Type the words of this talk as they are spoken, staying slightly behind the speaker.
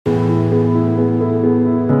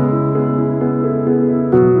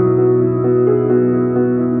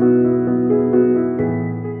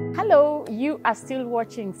are still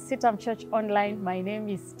watching CITAM Church Online. My name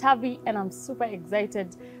is Tabi, and I'm super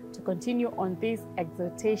excited to continue on this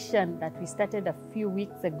exhortation that we started a few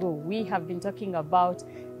weeks ago. We have been talking about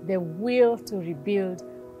the will to rebuild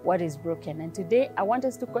what is broken. And today I want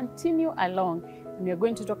us to continue along, and we're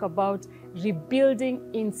going to talk about rebuilding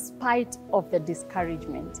in spite of the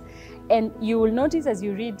discouragement. And you will notice as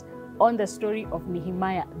you read on the story of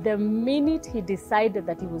Nehemiah, the minute he decided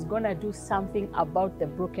that he was going to do something about the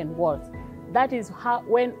broken walls, that is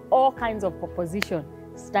when all kinds of opposition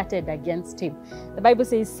started against him. The Bible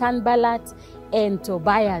says Sanballat and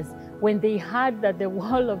Tobias, when they heard that the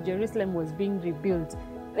wall of Jerusalem was being rebuilt,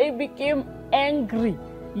 they became angry,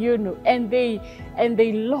 and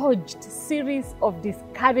they lodged series of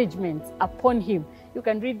discouragements upon him. You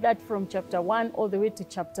can read that from chapter 1 all the way to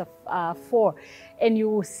chapter 4, and you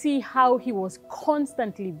will see how he was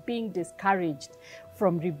constantly being discouraged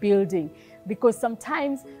from rebuilding. Because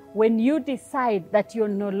sometimes when you decide that you're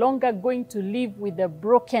no longer going to live with the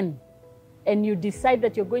broken, and you decide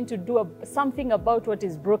that you're going to do something about what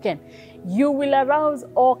is broken, you will arouse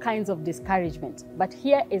all kinds of discouragement. But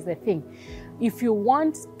here is the thing. If you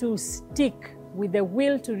want to stick with the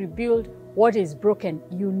will to rebuild what is broken,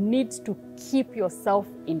 you need to keep yourself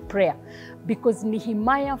in prayer, because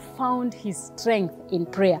Nehemiah found his strength in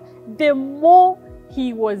prayer. The more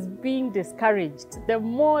he was being discouraged, the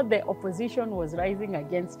more the opposition was rising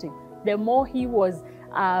against him, the more he was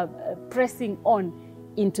pressing on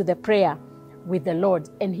into the prayer with the Lord,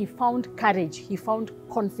 and he found courage, he found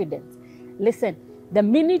confidence. Listen, the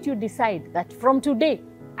minute you decide that from today,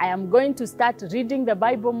 I am going to start reading the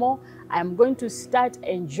Bible more, I am going to start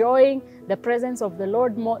enjoying the presence of the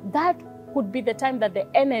Lord more, that could be the time that the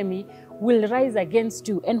enemy will rise against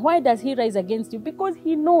you. And why does he rise against you? Because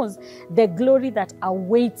he knows the glory that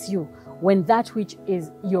awaits you when that which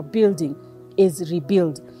is your building is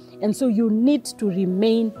rebuilt. And so you need to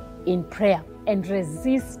remain in prayer and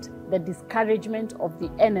resist the discouragement of the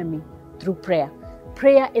enemy through prayer.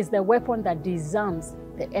 Prayer is the weapon that disarms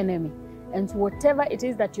the enemy. And whatever it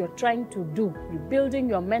is that you're trying to do, rebuilding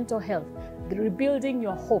your mental health, rebuilding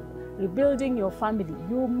your hope, rebuilding your family,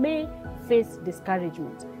 you may face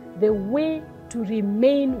discouragement. The way to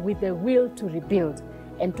remain with the will to rebuild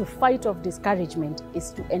and to fight off discouragement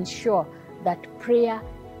is to ensure that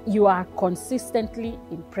you are consistently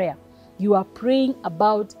in prayer. You are praying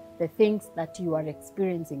about the things that you are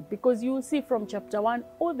experiencing, because you will see from chapter 1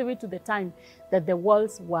 all the way to the time that the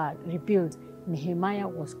walls were rebuilt, Nehemiah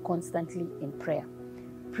was constantly in prayer.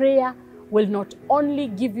 Prayer will not only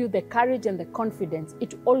give you the courage and the confidence,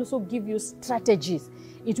 it will also give you strategies.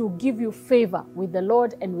 It will give you favor with the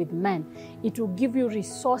Lord and with man. It will give you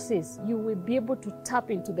resources. You will be able to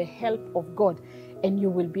tap into the help of God, and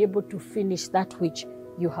you will be able to finish that which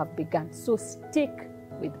you have begun. So stick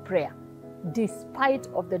with prayer. Despite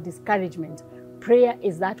of the discouragement, prayer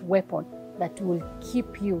is that weapon that will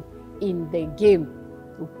keep you in the game,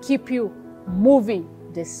 will keep you moving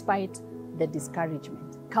despite the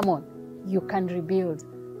discouragement. Come on, you can rebuild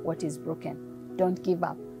what is broken. Don't give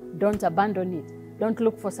up. Don't abandon it. Don't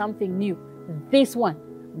look for something new. This one,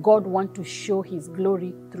 God wants to show his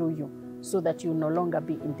glory through you so that you no longer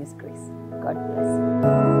be in disgrace. God bless.